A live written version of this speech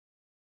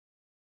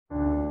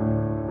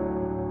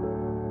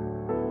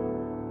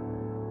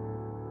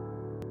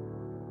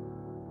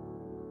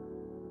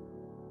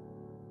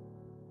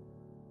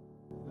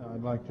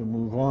I'd like to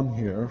move on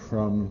here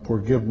from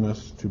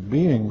forgiveness to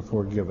being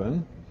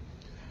forgiven,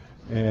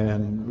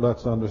 and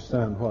let's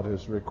understand what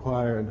is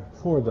required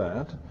for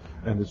that.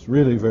 And it's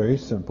really very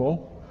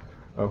simple.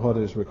 What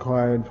is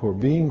required for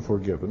being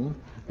forgiven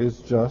is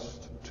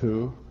just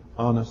to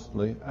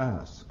honestly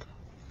ask.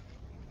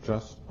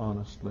 Just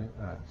honestly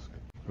ask.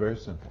 Very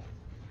simple.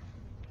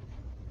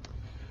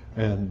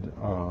 And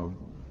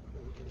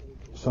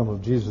some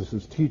of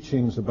Jesus'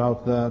 teachings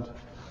about that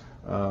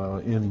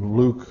in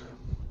Luke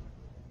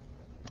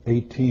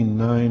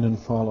 18:9 and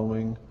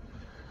following.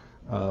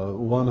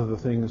 One of the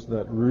things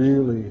that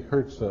really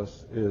hurts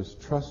us is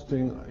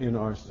trusting in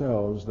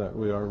ourselves that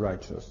we are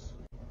righteous.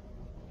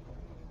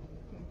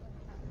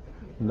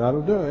 And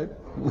that'll do it.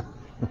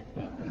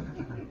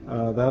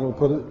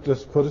 That'll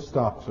just put a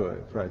stop to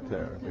it right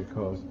there,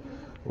 because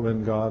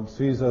when God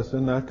sees us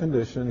in that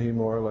condition, he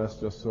more or less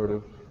just sort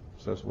of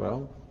says,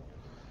 well,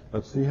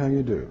 let's see how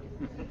you do.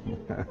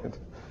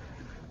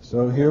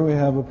 So here we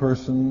have a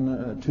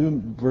person,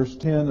 verse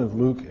 10 of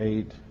Luke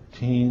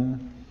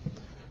 18.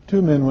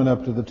 2 men went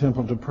up to the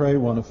temple to pray,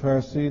 one a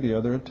Pharisee, the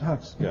other a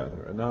tax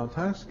gatherer. Now, a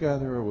tax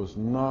gatherer was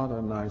not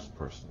a nice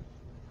person.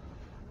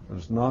 It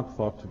was not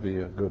thought to be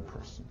a good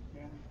person,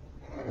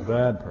 a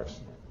bad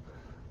person.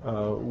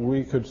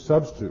 We could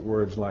substitute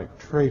words like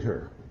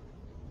traitor,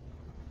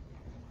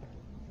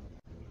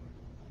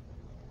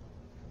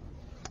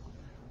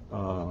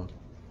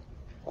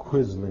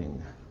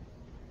 quisling,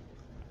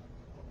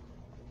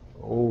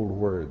 old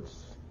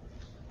words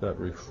that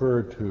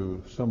refer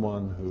to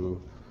someone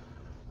who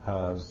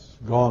has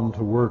gone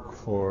to work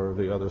for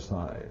the other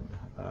side.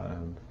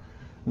 And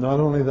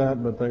not only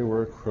that, but they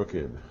were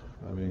crooked.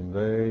 I mean,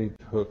 they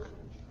took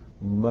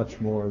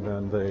much more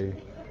than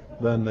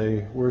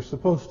they were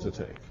supposed to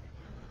take,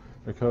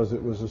 because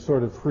it was a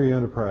sort of free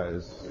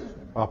enterprise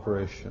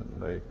operation.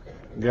 They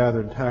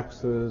gathered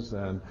taxes,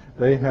 and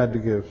they had to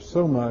give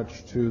so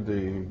much to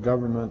the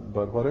government,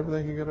 but whatever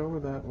they could get over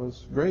that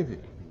was gravy.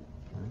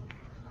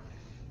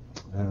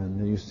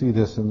 And you see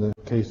this in the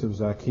case of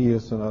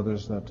Zacchaeus and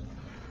others that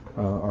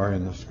are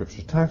in the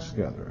scripture. Tax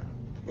gatherer.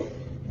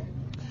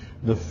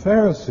 The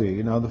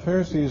Pharisee, now the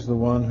Pharisee is the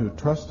one who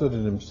trusted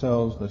in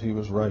himself that he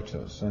was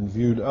righteous and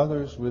viewed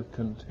others with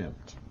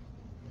contempt.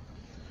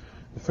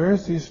 The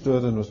Pharisee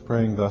stood and was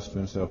praying thus to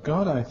himself,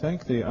 God, I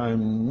thank thee,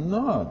 I'm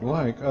not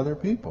like other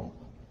people,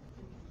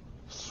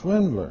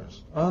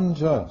 swindlers,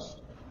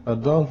 unjust,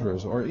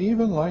 adulterers, or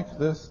even like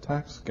this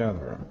tax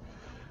gatherer.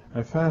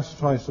 I fast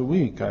twice a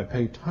week, I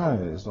pay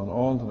tithes on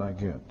all that I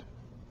get.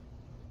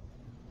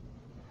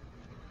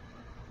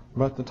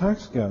 But the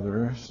tax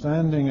gatherer,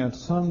 standing at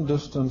some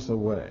distance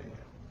away,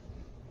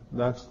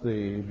 that's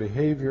the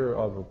behavior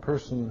of a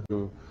person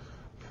who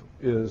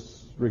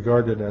is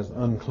regarded as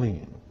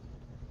unclean,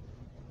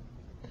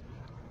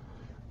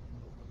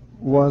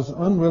 was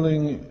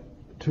unwilling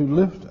to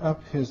lift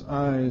up his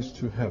eyes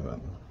to heaven,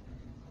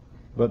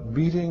 but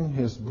beating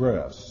his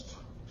breast,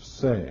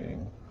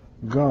 saying,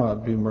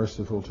 God be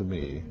merciful to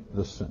me,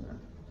 the sinner.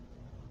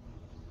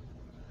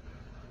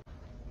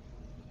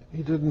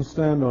 He didn't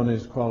stand on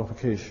his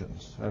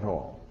qualifications at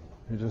all.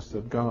 He just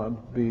said,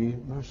 God be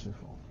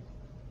merciful.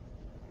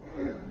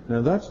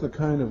 Now that's the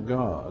kind of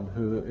God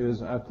who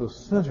is at the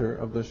center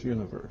of this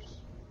universe.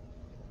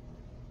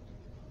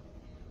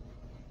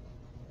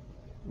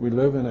 We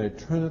live in a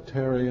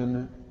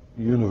Trinitarian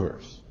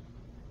universe.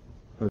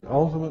 The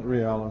ultimate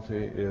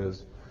reality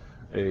is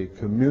a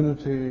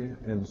community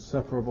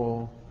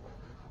inseparable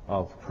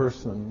of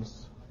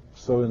persons,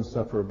 so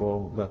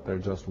inseparable that they're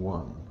just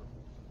one.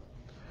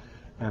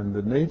 And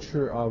the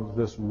nature of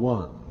this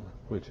one,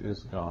 which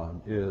is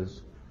God,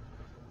 is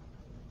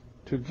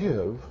to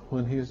give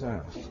when he is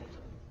asked.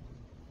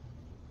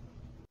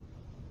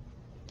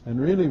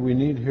 And really we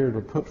need here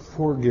to put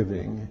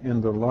forgiving in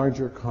the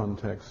larger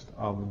context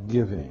of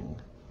giving.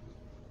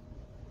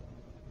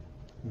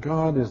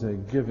 God is a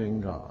giving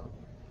God.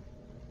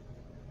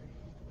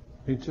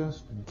 He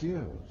just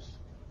gives.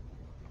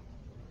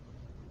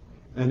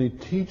 And he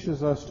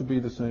teaches us to be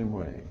the same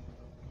way.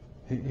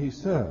 He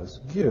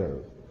says,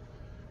 give,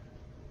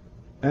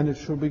 and it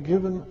shall be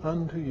given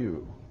unto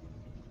you.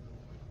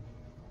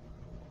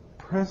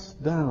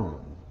 Pressed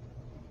down,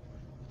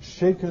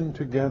 shaken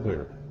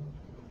together,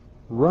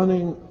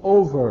 running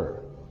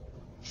over,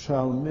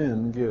 shall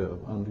men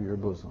give unto your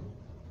bosom.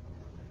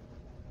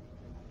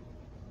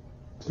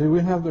 See, we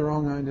have the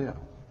wrong idea.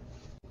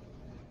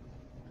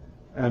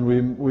 And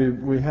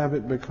we have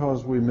it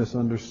because we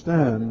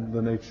misunderstand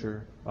the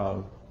nature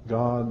of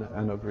God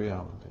and of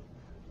reality.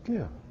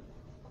 Give.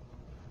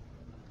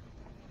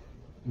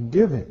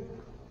 Giving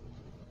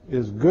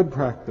is good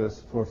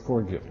practice for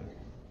forgiving.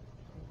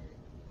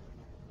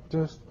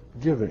 Just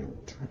giving.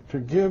 To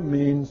give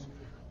means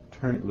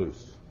turn it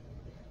loose.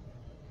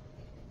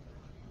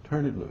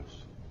 Turn it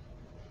loose.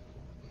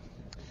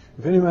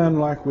 If any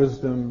man lack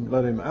wisdom,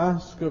 let him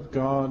ask of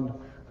God,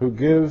 who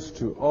gives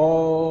to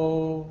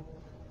all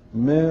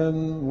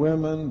men,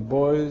 women,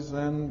 boys,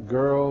 and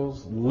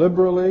girls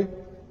liberally,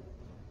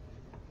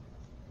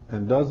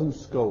 and doesn't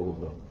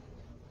scold them.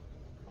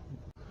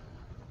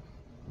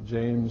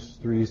 James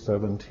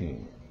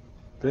 3:17.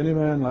 If any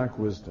man lack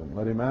wisdom,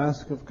 let him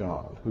ask of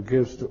God, who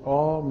gives to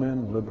all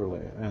men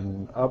liberally,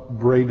 and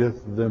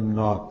upbraideth them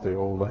not, the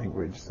old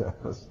language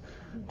says.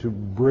 To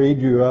braid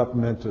you up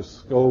meant to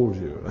scold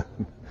you,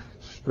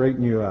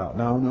 straighten you out.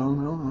 No.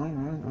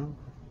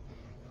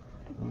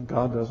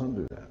 God doesn't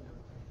do that.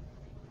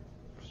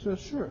 So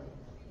sure.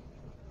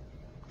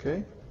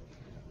 Okay?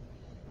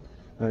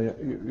 Now,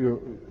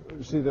 you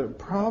see, the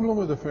problem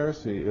with the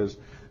Pharisee is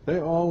they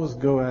always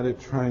go at it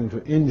trying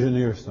to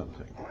engineer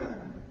something.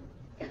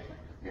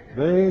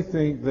 They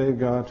think they've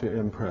got to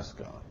impress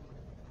God.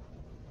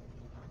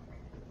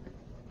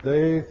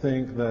 They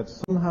think that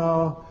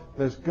somehow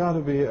there's got to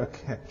be a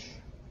catch.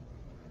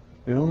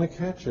 The only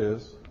catch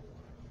is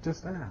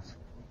just ask.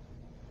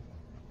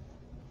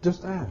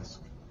 Just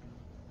ask.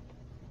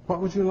 What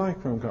would you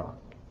like from God?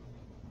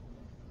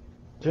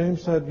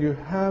 James said, you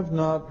have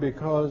not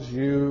because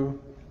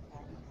you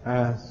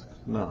ask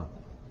not.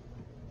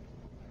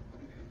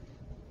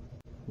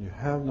 You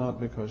have not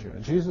because you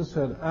ask. Jesus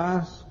said,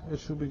 ask,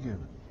 it shall be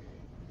given.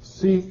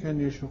 Seek,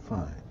 and you shall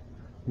find.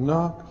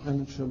 Knock,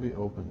 and it shall be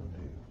opened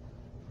unto you.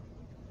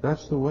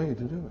 That's the way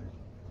to do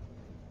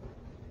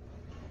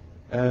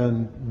it.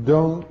 And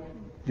don't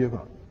give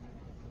up.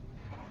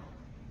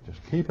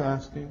 Just keep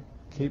asking,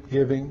 keep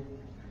giving,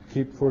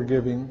 keep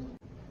forgiving.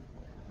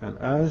 And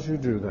as you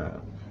do that,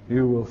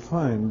 you will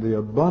find the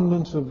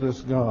abundance of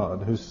this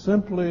God who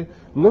simply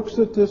looks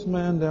at this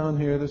man down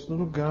here, this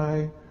little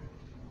guy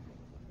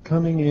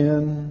coming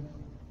in,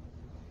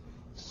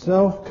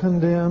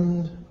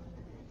 self-condemned.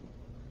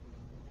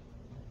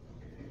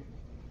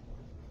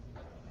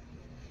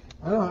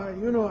 Have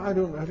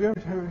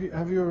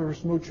you ever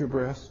smooched your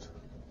breast?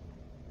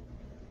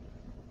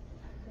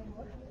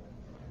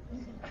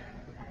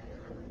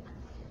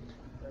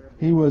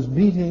 He was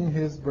beating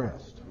his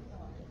breast.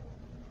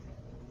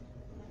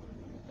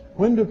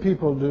 When do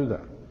people do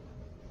that?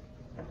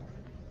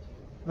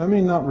 I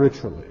mean, not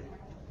ritually.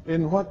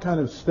 In what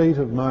kind of state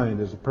of mind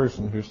is a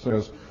person who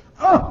says,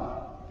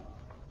 ah!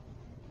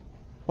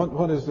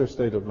 What is their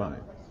state of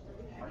mind?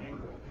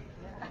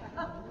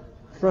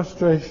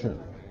 Frustration,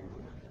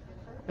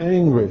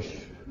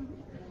 anguish,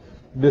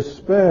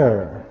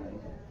 despair,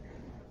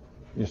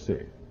 you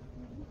see.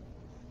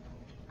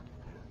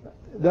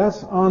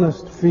 That's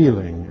honest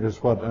feeling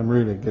is what I'm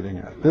really getting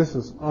at. This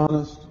is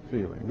honest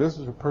feeling. This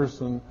is a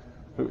person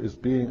who is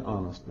being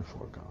honest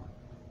before God.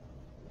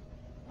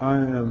 I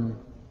am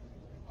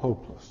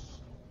hopeless.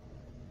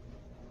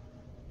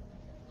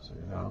 So,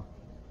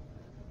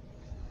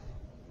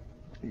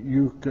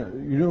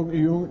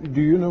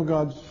 do you know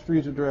God's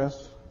street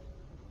address?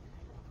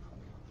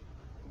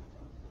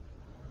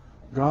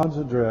 God's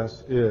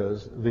address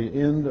is the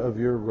end of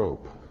your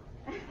rope.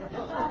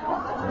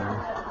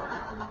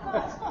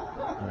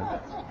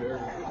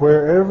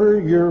 Wherever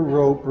your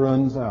rope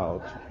runs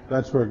out,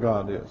 that's where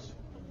God is.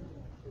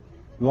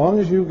 As long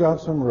as you've got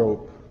some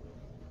rope.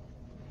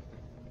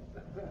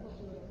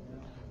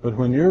 But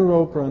when your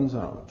rope runs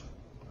out,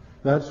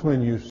 that's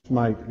when you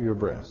smite your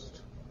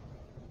breast.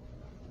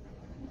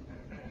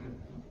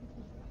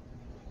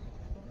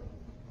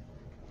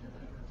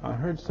 I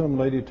heard some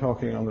lady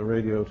talking on the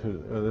radio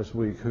this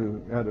week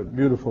who had a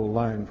beautiful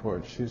line for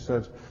it. She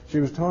said she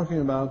was talking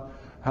about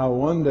how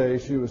one day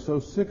she was so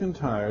sick and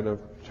tired of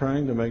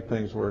trying to make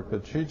things work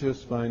that she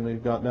just finally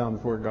got down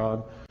before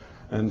God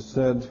and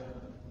said,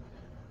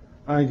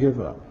 I give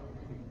up.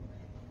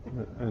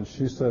 And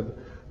she said,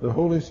 the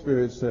Holy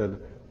Spirit said,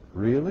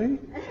 really?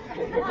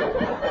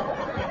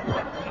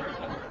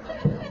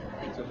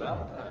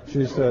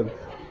 She said,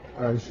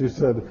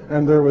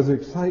 and there was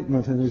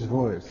excitement in his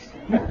voice.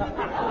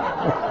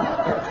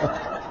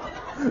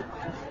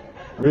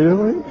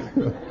 Really?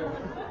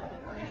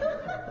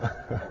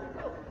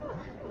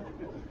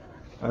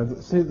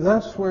 See,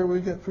 that's where we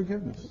get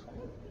forgiveness.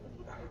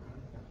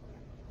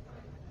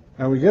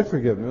 And we get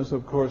forgiveness,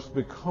 of course,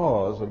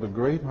 because of the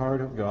great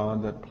heart of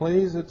God that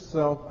plays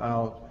itself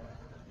out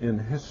in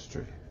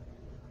history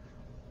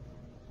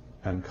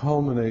and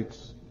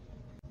culminates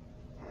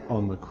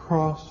on the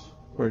cross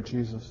where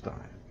Jesus died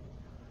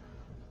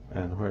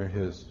and where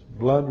his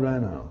blood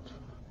ran out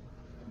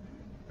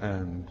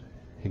and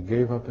he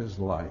gave up his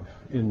life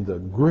in the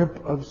grip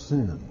of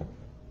sin,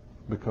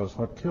 because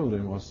what killed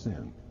him was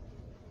sin.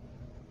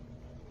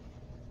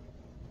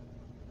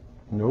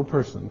 No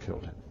person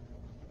killed him.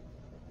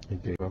 He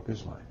gave up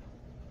his life.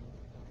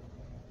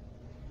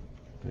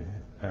 Okay.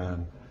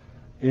 And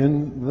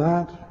in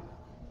that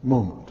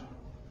moment,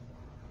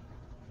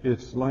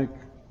 it's like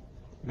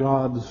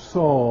God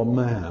saw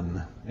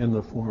man in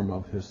the form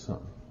of his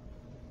Son.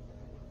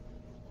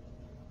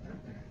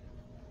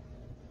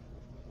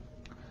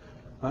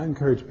 I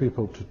encourage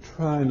people to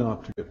try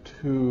not to get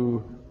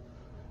too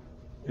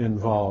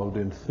involved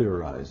in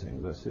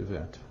theorizing this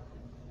event,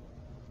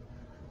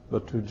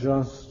 but to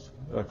just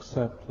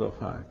accept the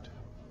fact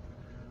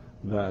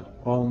that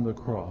on the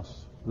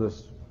cross,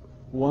 this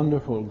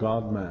wonderful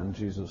God-man,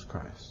 Jesus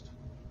Christ,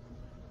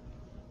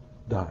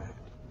 died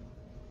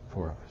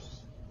for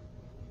us.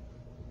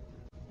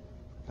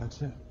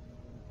 That's it.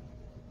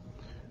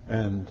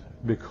 And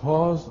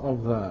because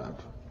of that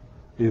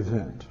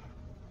event,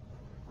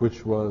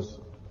 which was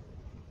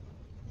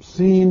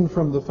seen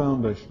from the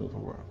foundation of the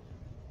world,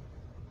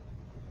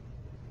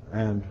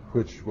 and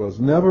which was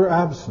never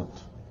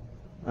absent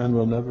and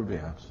will never be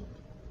absent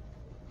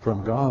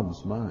from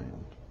God's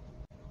mind,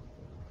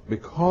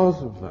 because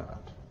of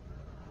that,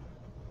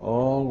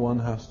 all one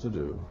has to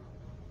do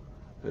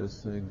is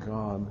say,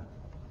 God,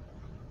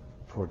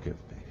 forgive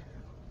me.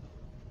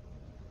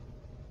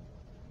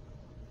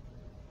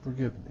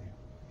 Forgive me.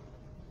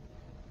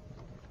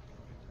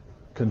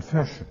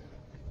 Confession.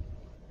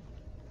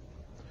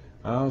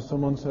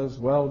 Someone says,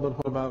 well, but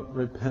what about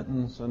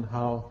repentance and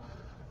how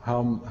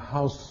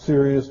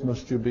serious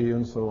must you be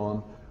and so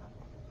on?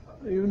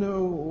 You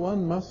know,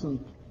 one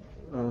mustn't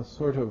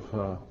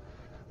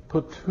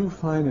put too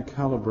fine a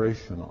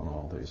calibration on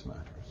all these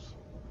matters.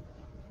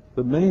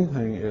 The main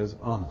thing is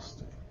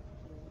honesty.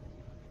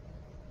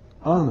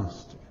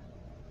 Honesty.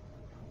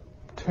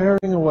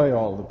 Tearing away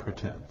all the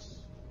pretense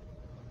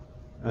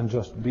and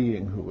just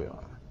being who we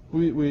are.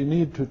 We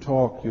need to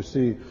talk, you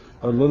see,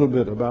 a little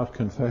bit about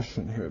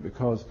confession here,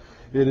 because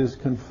it is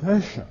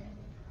confession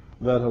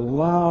that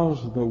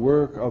allows the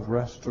work of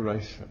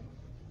restoration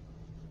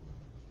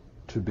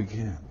to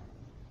begin.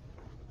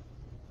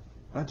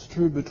 That's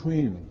true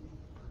between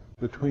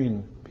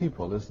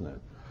people, isn't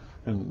it?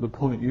 And the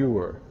point you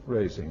were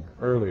raising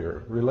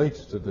earlier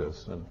relates to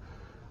this.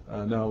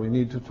 And now we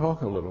need to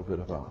talk a little bit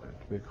about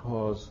it,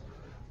 because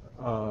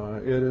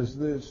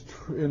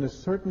in a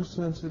certain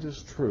sense it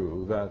is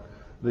true that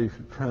the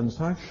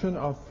transaction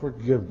of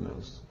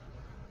forgiveness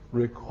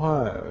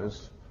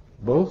requires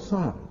both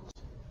sides.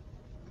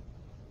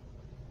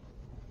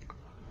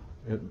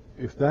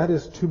 If that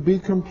is to be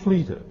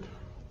completed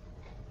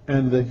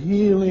and the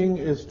healing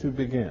is to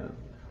begin,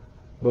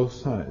 both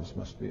sides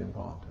must be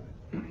involved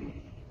in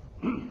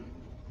it.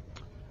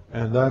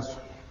 And that's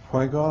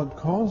why God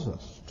calls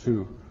us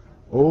to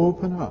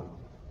open up.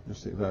 You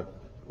see that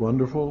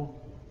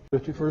wonderful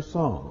 51st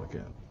Psalm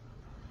again.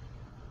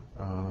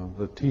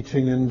 The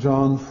teaching in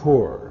John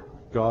 4,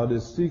 God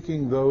is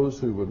seeking those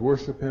who would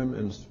worship Him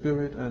in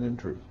spirit and in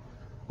truth.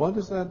 What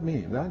does that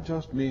mean? That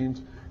just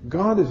means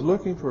God is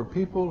looking for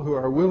people who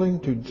are willing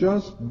to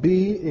just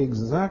be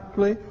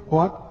exactly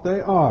what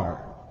they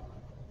are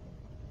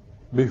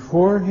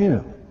before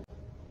Him.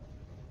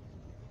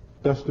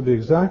 Just to be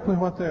exactly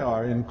what they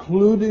are,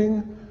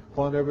 including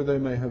whatever they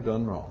may have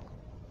done wrong.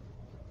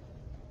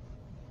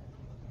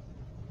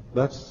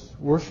 That's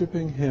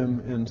worshiping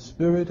Him in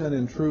spirit and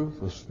in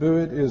truth. The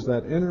spirit is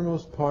that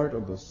innermost part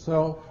of the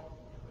self,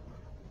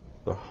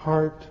 the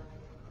heart,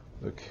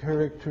 the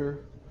character,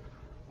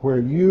 where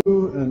you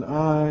and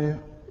I,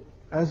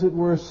 as it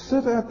were,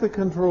 sit at the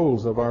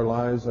controls of our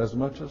lives as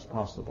much as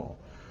possible.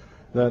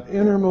 That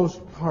innermost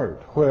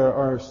part where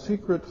our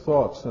secret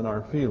thoughts and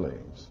our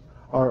feelings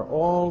are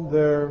all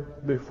there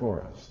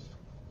before us.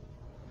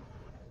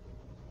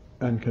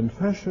 And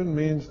confession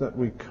means that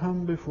we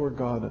come before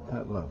God at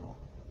that level.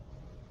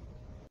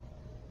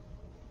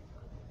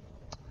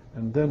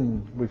 And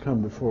then we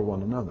come before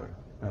one another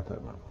at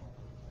that level.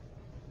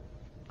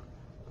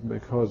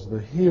 Because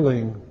the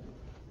healing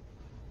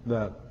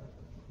that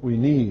we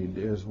need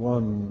is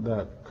one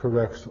that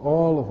corrects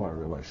all of our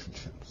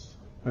relationships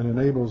and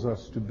enables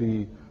us to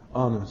be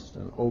honest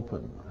and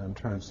open and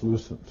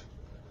translucent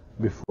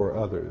before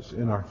others,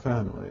 in our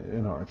family,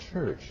 in our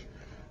church,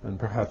 and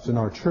perhaps in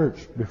our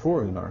church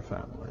before in our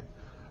family.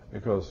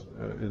 Because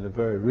in a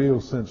very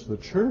real sense, the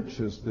church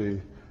is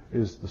the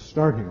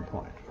starting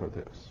point for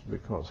this,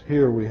 because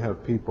here we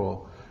have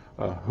people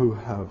who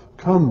have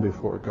come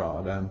before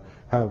God and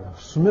have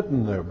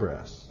smitten their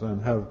breasts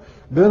and have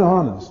been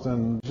honest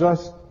and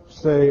just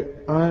say,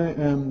 I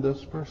am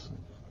this person.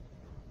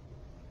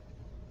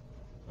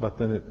 But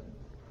then it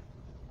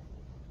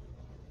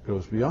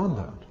goes beyond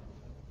that.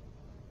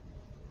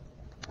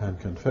 And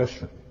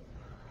confession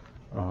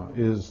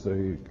is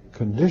the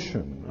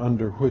condition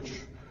under which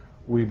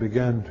we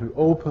begin to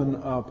open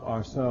up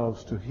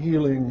ourselves to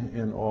healing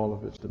in all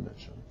of its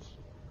dimensions.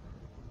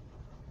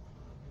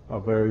 A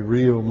very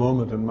real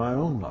moment in my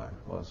own life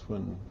was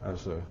when,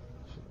 as a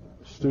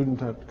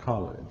student at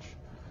college,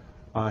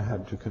 I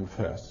had to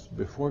confess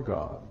before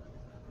God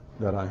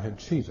that I had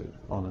cheated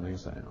on an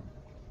exam.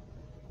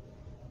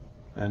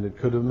 And it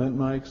could have meant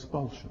my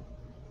expulsion.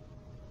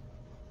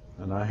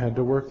 And I had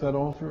to work that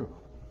all through.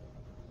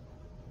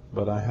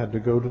 But I had to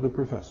go to the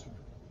professor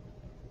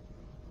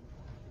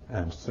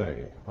and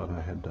say what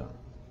I had done.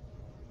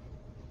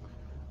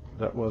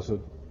 That was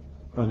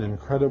an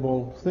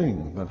incredible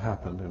thing that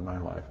happened in my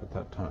life at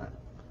that time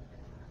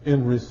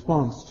in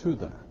response to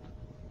that.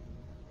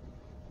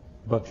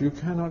 But you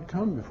cannot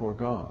come before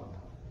God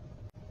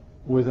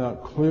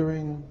without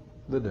clearing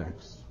the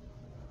decks.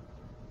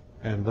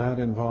 And that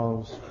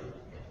involves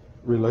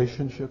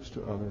relationships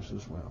to others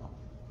as well.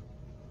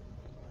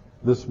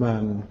 This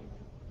man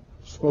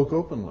spoke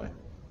openly.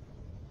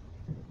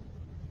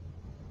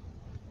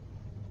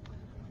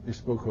 He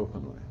spoke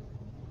openly.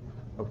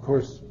 Of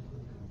course,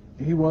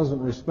 he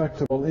wasn't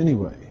respectable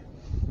anyway.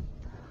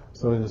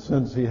 So in a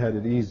sense, he had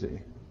it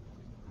easy.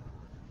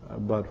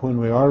 But when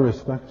we are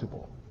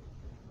respectable,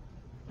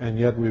 and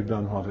yet we've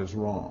done what is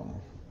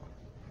wrong,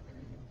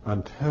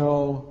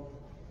 until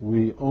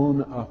we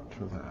own up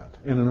to that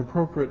in an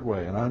appropriate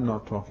way, and I'm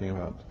not talking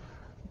about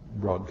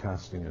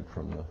broadcasting it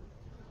from the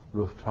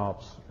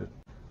rooftops.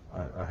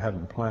 I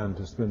hadn't planned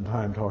to spend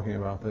time talking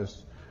about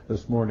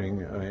this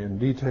morning in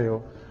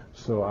detail,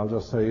 so I'll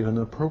just say in an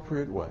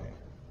appropriate way.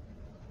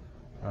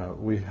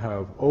 We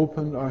have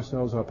opened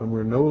ourselves up, and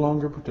we're no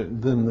longer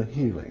protected. Then the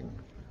healing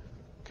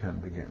can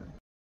begin.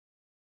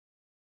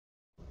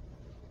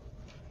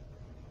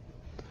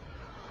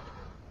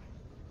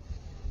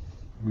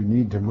 We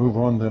need to move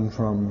on then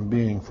from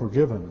being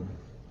forgiven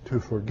to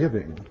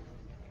forgiving.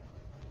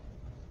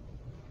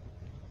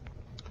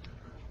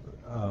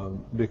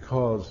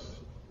 Because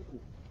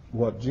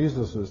what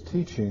Jesus is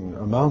teaching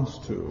amounts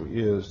to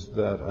is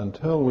that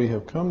until we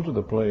have come to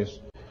the place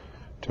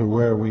to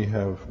where we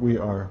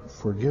are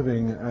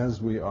forgiving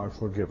as we are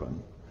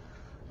forgiven,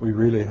 we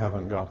really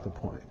haven't got the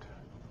point.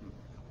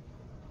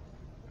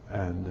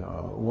 And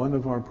one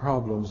of our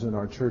problems in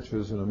our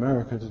churches in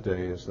America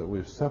today is that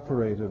we've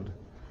separated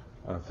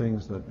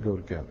things that go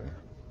together.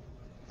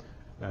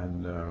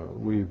 And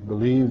we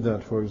believe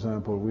that, for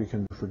example, we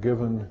can be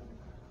forgiven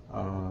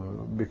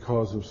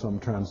because of some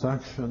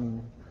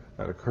transaction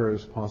that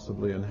occurs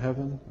possibly in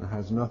heaven. It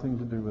has nothing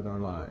to do with our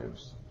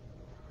lives.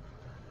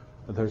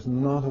 There's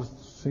not a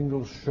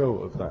single show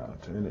of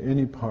that in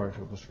any part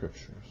of the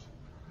Scriptures.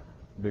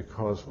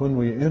 Because when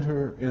we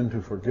enter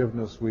into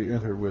forgiveness, we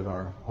enter with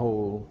our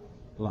whole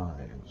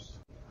lives.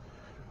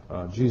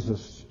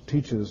 Jesus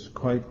teaches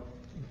quite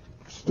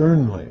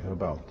sternly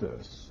about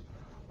this.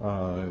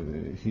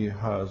 He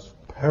has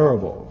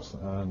parables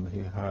and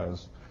he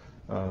has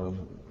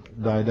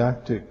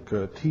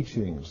didactic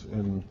teachings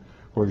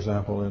for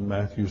example, in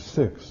Matthew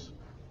 6,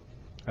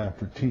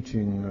 after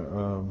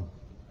teaching,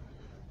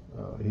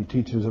 he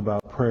teaches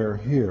about prayer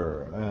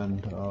here,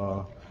 and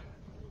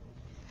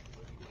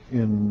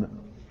in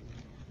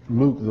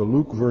Luke, the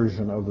Luke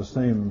version of the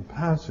same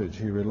passage,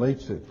 he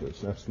relates it,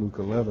 that's Luke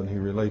 11, he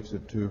relates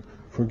it to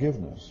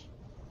forgiveness.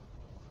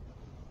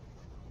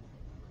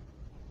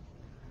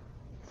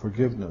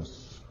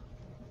 Forgiveness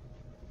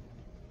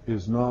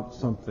is not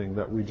something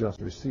that we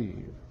just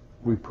receive.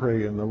 We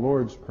pray in the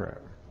Lord's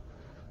Prayer.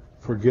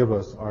 Forgive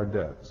us our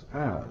debts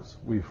as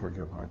we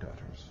forgive our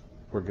debtors.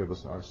 Forgive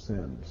us our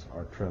sins,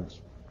 our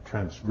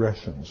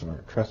transgressions,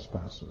 our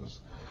trespasses,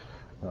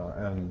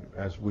 and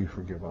as we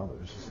forgive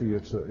others. See,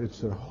 it's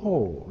a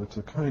whole, it's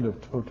a kind of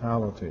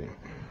totality.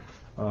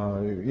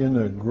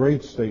 In a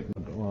great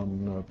statement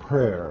on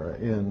prayer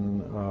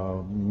in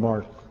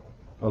Mark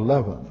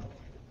 11,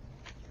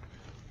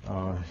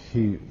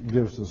 he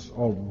gives us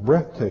a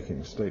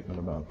breathtaking statement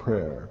about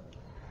prayer.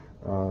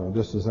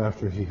 This is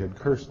after he had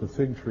cursed the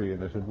fig tree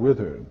and it had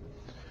withered.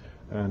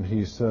 And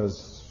he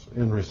says,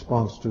 in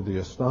response to the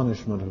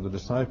astonishment of the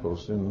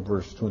disciples, in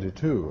verse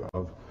 22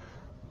 of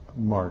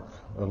Mark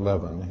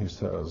 11, he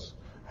says,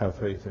 have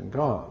faith in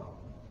God.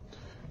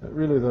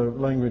 Really, the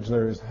language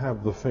there is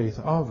have the faith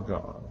of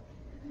God.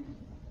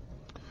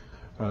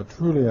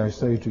 Truly I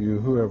say to you,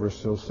 whoever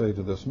shall say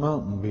to this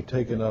mountain, be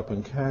taken up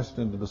and cast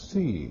into the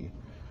sea,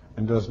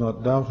 and does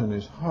not doubt in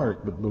his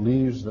heart, but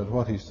believes that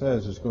what he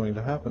says is going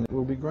to happen, it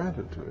will be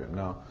granted to him.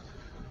 Now,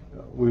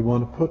 we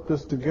want to put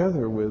this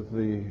together with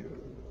the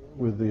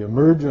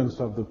emergence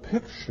of the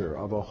picture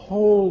of a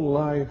whole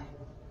life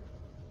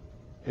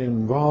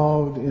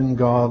involved in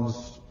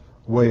God's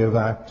way of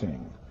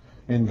acting,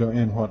 in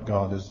what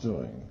God is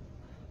doing.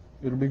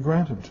 It'll be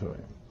granted to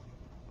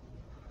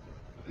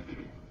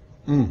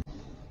him.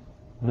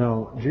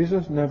 Now,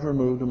 Jesus never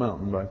moved a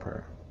mountain by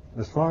prayer.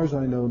 As far as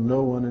I know,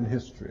 no one in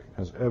history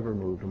has ever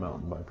moved a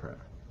mountain by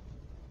prayer.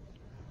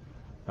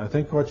 I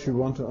think what you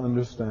want to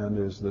understand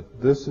is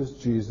that this is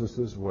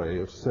Jesus' way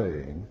of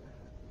saying,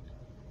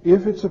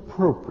 if it's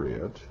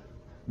appropriate,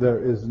 there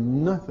is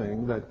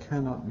nothing that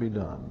cannot be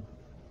done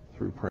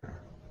through prayer.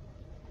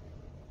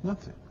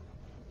 Nothing.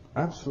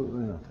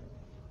 Absolutely nothing.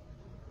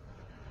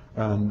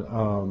 And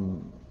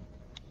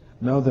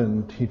now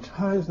then, he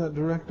ties that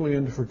directly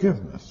into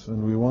forgiveness,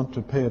 and we want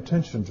to pay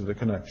attention to the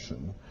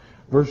connection.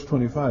 Verse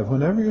 25,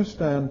 whenever you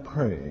stand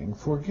praying,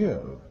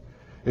 forgive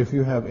if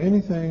you have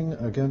anything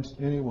against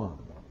anyone.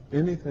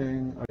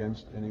 Anything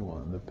against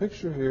anyone. The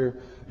picture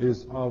here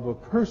is of a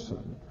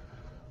person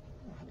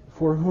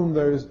for whom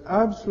there is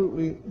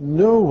absolutely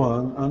no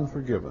one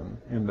unforgiven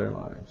in their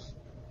lives.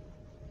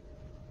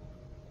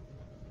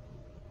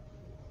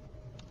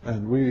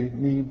 And we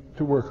need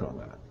to work on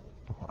that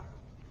a while.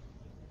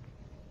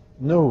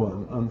 No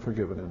one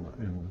unforgiven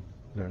in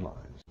their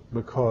lives.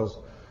 Because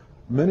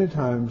many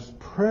times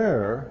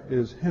prayer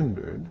is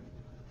hindered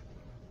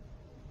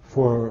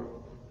for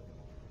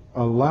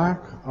a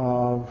lack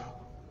of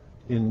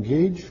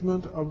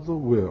engagement of the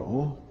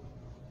will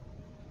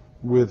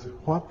with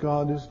what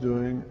God is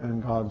doing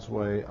and God's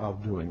way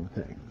of doing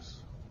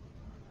things.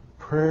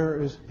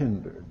 Prayer is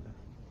hindered.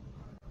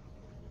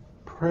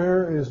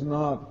 Prayer is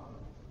not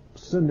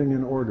sending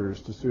in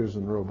orders to Sears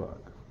and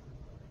Roebuck.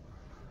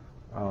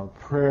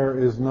 Prayer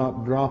is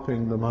not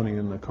dropping the money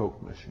in the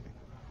Coke machine.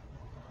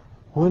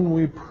 When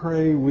we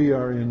pray, we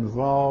are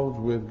involved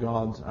with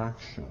God's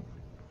action.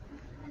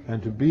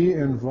 And to be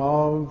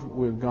involved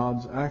with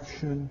God's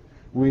action,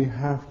 we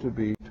have to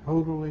be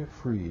totally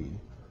free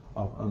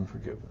of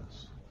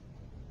unforgiveness.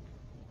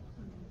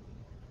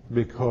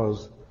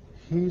 Because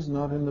He's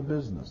not in the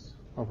business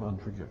of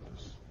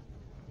unforgiveness.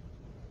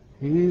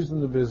 He's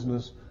in the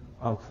business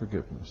of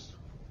forgiveness.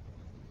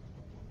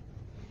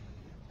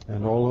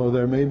 And although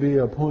there may be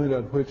a point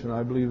at which, and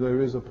I believe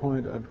there is a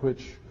point at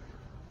which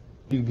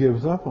He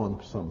gives up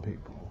on some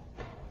people,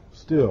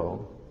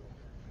 still,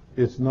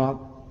 it's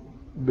not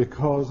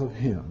because of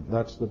Him.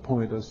 That's the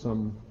point, as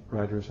some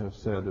writers have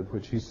said, at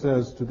which He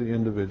says to the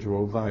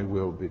individual, "Thy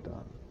will be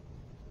done."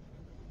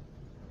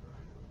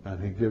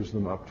 And He gives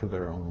them up to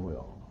their own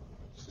will.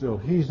 Still,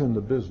 He's in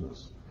the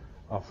business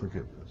of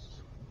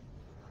forgiveness.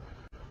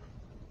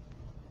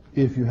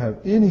 If you have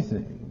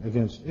anything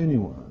against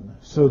anyone,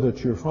 so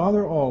that your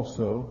Father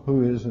also,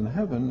 who is in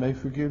heaven, may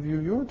forgive you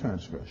your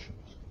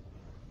transgressions.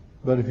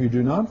 But if you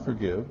do not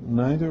forgive,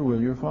 neither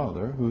will your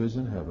Father, who is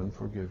in heaven,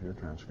 forgive your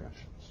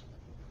transgressions.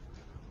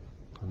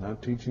 And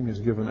that teaching is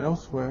given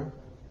elsewhere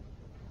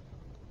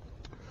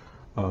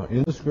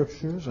in the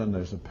Scriptures, and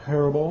there's a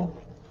parable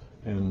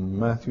in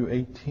Matthew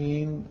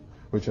 18,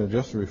 which I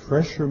just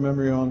refresh your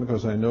memory on,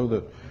 because I know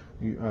that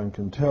I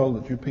can tell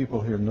that you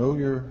people here know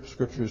your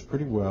Scriptures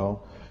pretty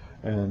well.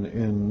 And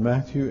in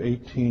Matthew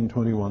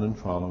 18:21 and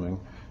following,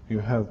 you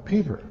have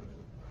Peter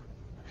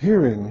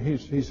hearing,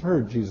 he's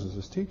heard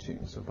Jesus'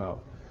 teachings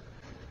about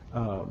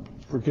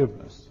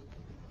forgiveness.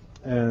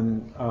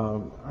 And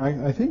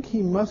I think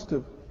he must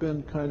have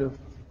been kind of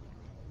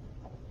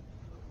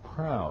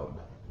proud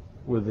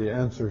with the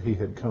answer he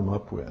had come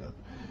up with.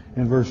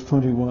 In verse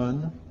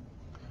 21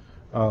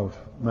 of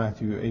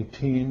Matthew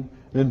 18,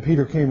 then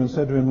Peter came and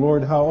said to him,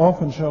 "Lord, how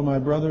often shall my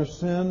brother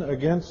sin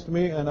against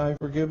me and I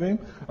forgive him?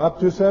 Up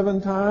to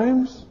 7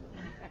 times?"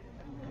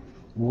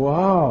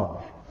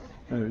 Wow.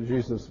 And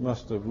Jesus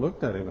must have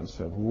looked at him and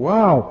said,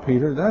 "Wow,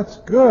 Peter, that's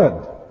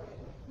good.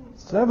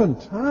 7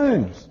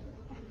 times.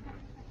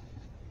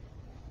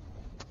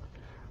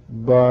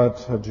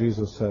 But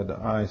Jesus said,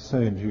 "I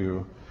say to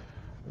you,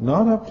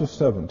 not up to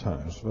 7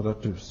 times, but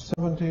up to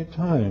 70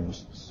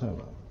 times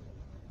 7.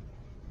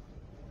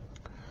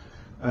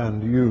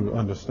 And you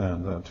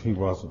understand that he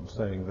wasn't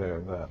saying there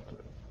that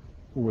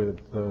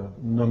with the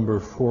number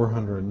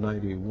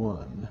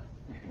 491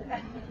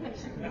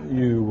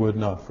 you would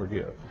not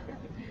forgive.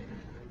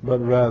 But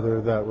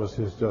rather that was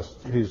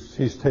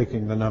he's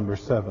taking the number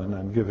 7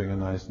 and giving a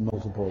nice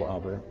multiple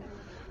of it.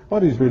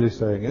 What he's really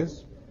saying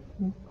is,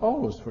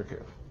 always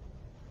forgive.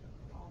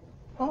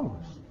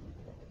 Always.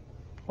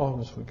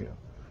 Always forgive.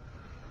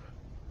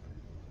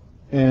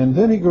 And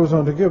then he goes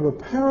on to give a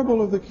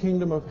parable of the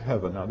kingdom of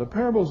heaven. Now, the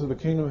parables of the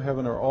kingdom of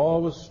heaven are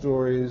always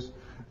stories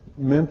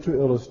meant to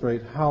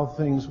illustrate how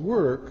things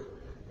work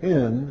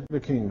in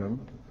the kingdom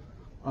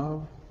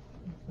of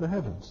the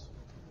heavens.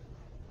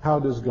 How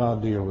does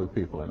God deal with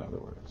people, in other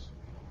words?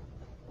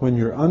 When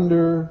you're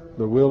under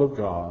the will of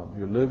God,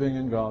 you're living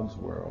in God's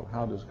world,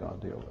 how does God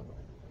deal with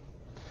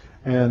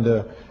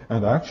it?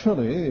 And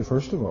actually,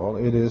 first of all,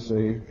 it is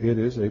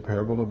a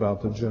parable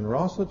about the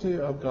generosity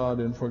of God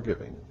in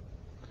forgiving.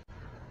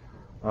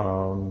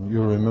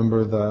 You'll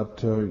remember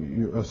that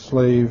a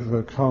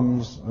slave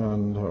comes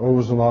and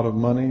owes a lot of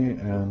money,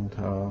 and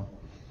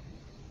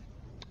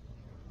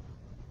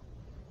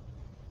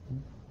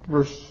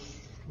verse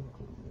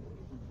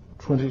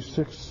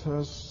 26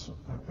 says,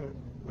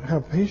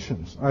 "Have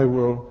patience, I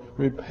will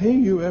repay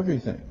you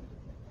everything."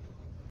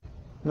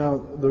 Now,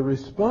 the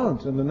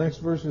response in the next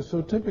verse is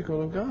so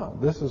typical of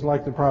God. This is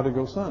like the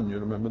prodigal son. You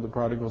remember the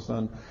prodigal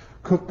son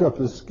cooked up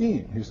this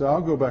scheme. He said,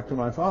 "I'll go back to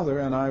my father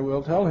and I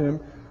will tell him,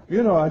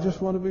 I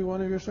just want to be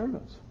one of your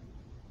servants."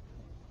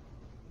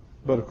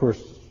 But of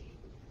course,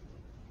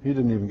 he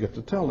didn't even get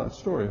to tell that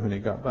story when he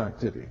got back,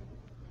 did he?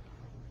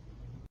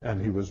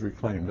 And he was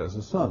reclaimed as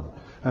a son.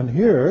 And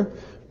here,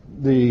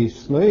 the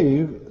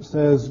slave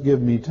says,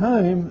 "Give me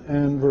time,"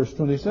 and verse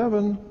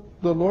 27,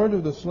 the Lord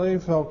of the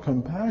slave felt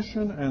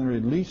compassion and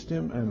released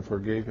him and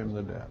forgave him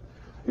the debt.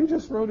 He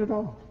just wrote it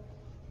off.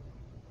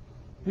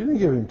 He didn't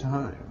give him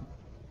time.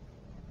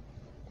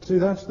 See,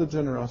 that's the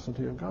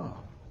generosity of God.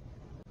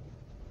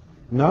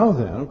 Now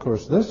then, of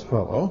course, this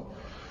fellow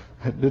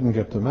didn't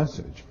get the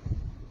message.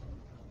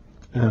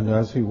 And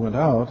as he went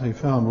out, he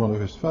found one of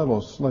his fellow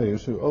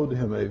slaves who owed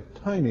him a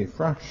tiny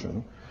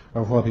fraction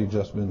of what he'd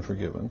just been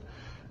forgiven,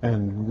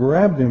 and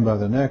grabbed him by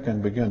the neck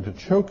and began to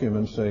choke him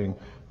and saying,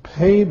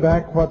 "Pay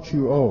back what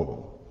you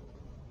owe."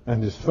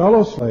 And his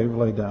fellow slave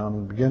lay down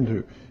and began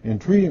to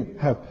entreat him,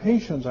 "Have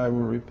patience, I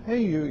will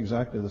repay you,"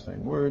 exactly the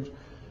same words.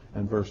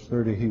 And verse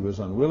 30, he was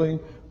unwilling,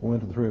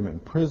 went and threw him in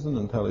prison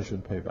until he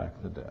should pay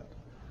back the debt.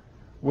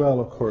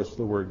 Well, of course,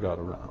 the word got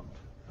around.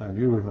 And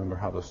you remember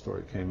how the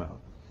story came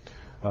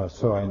out.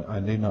 So I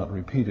need not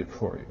repeat it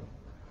for you.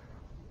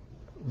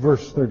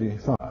 Verse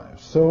 35,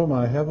 "So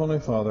my heavenly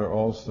Father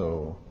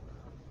also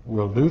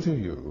will do to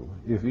you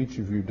if each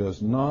of you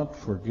does not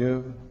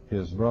forgive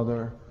his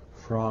brother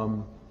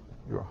from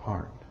your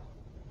heart.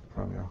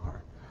 From your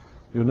heart.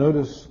 You'll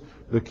notice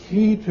the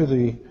key to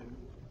the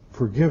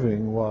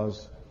forgiving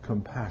was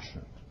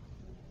compassion.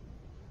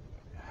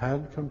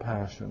 Had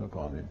compassion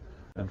upon him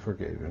and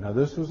forgave him. Now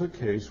this was a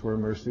case where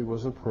mercy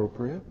was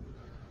appropriate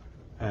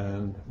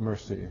and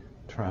mercy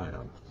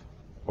triumphed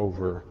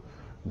over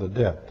the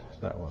debt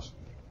that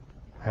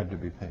had to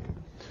be paid.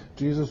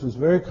 Jesus was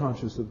very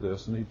conscious of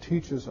this, and he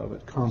teaches of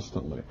it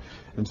constantly.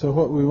 And so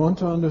what we want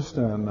to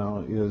understand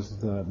now is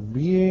that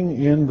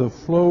being in the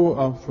flow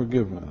of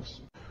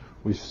forgiveness,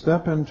 we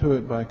step into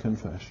it by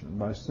confession,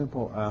 by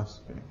simple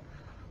asking.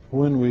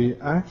 When we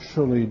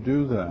actually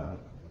do that,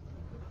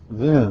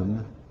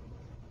 then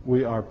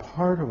we are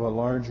part of a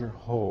larger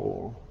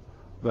whole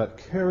that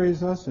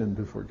carries us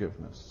into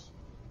forgiveness.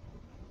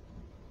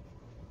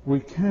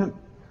 We can't,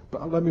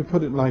 let me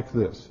put it like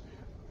this.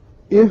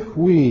 If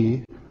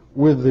we,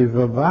 with the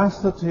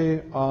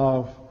vivacity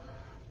of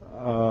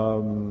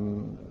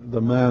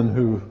the man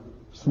who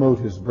smote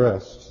his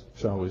breast,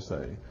 shall we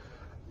say,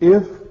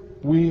 if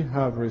we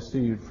have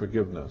received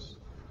forgiveness,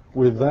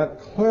 with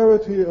that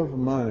clarity of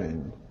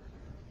mind,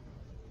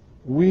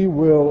 we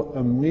will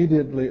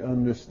immediately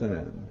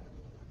understand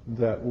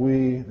that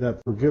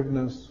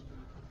forgiveness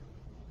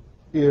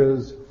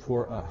is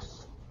for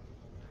us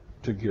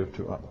to give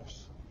to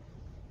others.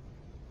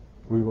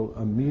 We will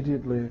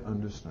immediately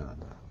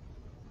understand that.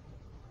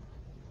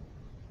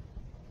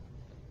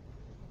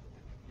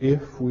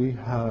 If we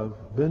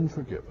have been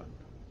forgiven,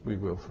 we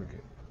will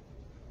forgive.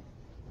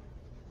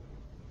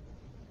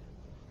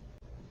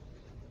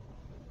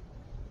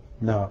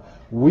 Now,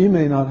 we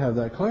may not have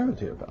that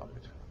clarity about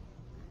it.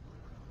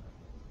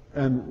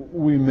 And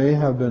we may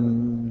have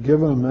been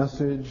given a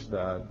message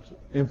that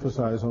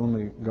emphasizes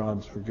only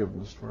God's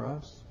forgiveness for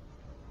us.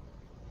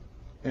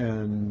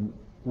 And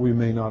we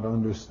may not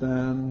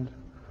understand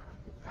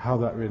how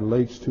that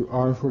relates to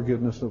our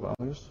forgiveness of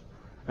others.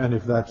 And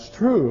if that's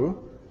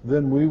true,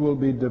 then we will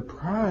be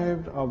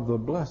deprived of the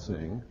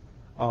blessing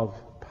of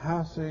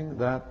passing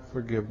that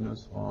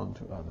forgiveness on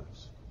to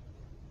others.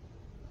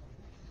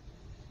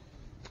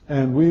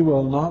 And we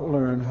will not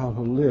learn how to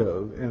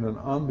live in an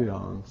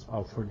ambiance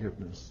of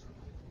forgiveness.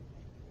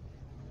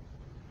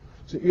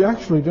 So you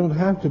actually don't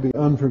have to be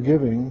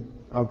unforgiving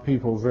of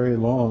people very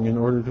long in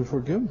order to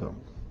forgive them.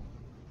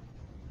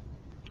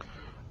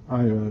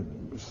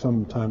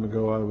 Some time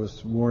ago, I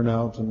was worn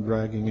out and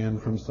dragging in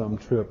from some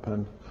trip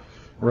and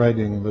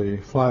riding the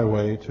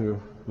flyway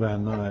to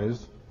Van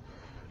Nuys,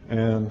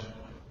 and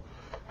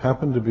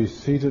happened to be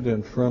seated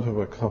in front of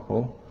a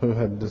couple who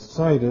had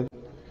decided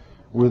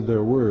with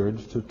their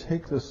words to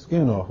take the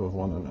skin off of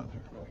one another.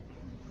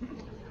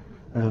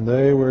 And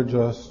they were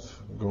just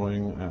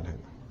going at it.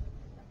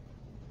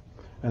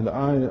 And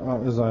I,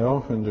 as I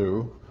often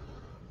do,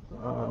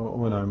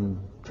 when I'm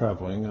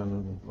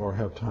traveling or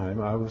have time,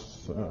 I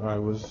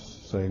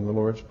was saying the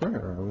Lord's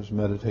Prayer. I was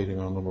meditating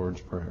on the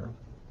Lord's Prayer.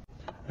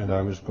 And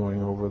I was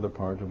going over the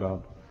part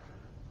about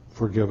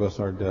forgive us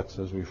our debts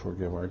as we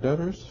forgive our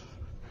debtors.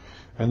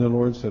 And the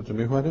Lord said to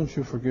me, why don't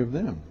you forgive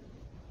them?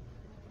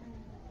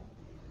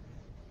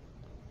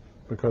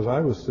 Because I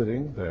was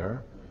sitting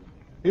there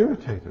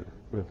irritated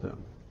with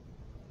them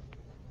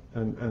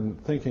and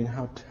thinking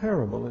how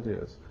terrible it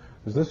is.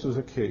 Because this was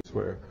a case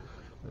where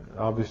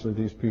obviously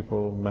these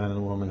people, man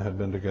and woman, had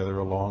been together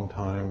a long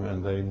time,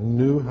 and they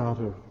knew how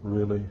to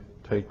really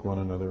take one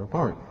another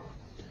apart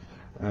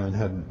and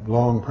had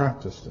long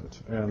practiced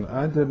it. And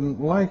I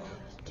didn't like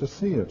to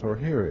see it or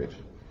hear it.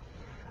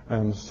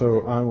 And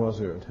so I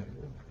was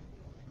irritated.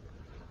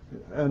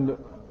 And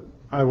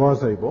I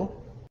was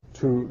able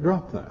to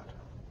drop that.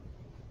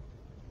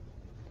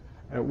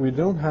 And we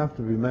don't have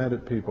to be mad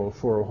at people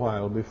for a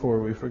while before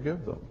we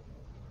forgive them.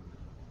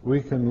 We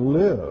can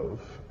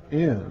live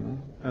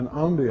in an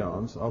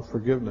ambiance of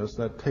forgiveness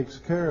that takes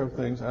care of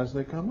things as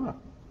they come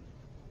up.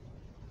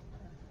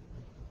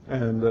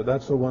 And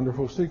that's a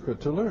wonderful secret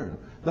to learn.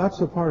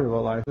 That's a part of a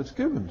life that's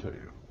given to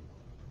you.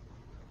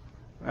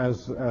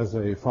 As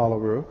a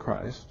follower of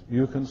Christ,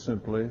 you can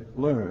simply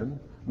learn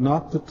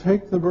not to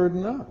take the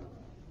burden up.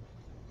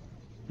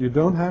 You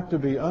don't have to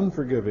be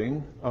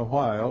unforgiving a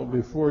while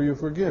before you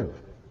forgive.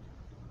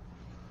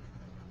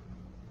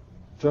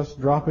 Just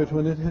drop it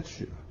when it hits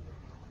you.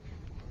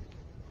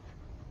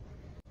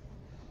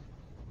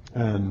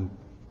 And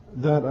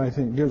that, I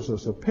think, gives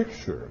us a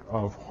picture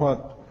of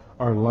what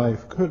our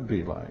life could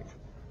be like,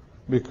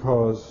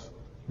 because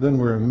then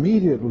we're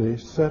immediately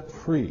set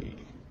free.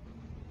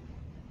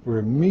 We're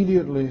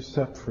immediately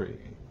set free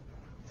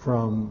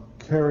from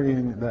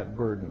carrying that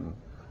burden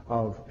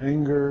of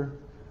anger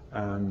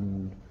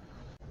and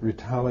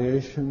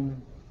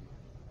retaliation,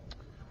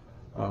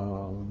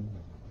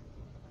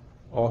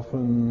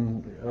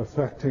 often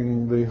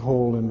affecting the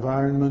whole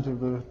environment of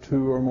the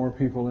two or more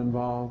people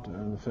involved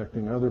and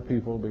affecting other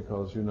people,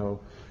 because, you know,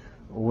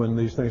 when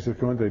these things are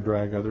going, they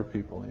drag other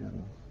people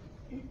in.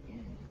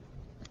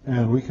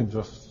 And we can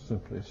just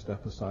simply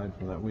step aside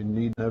from that. We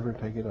need never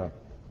take it up.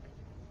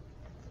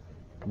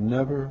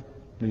 Never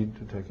need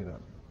to take it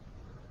up.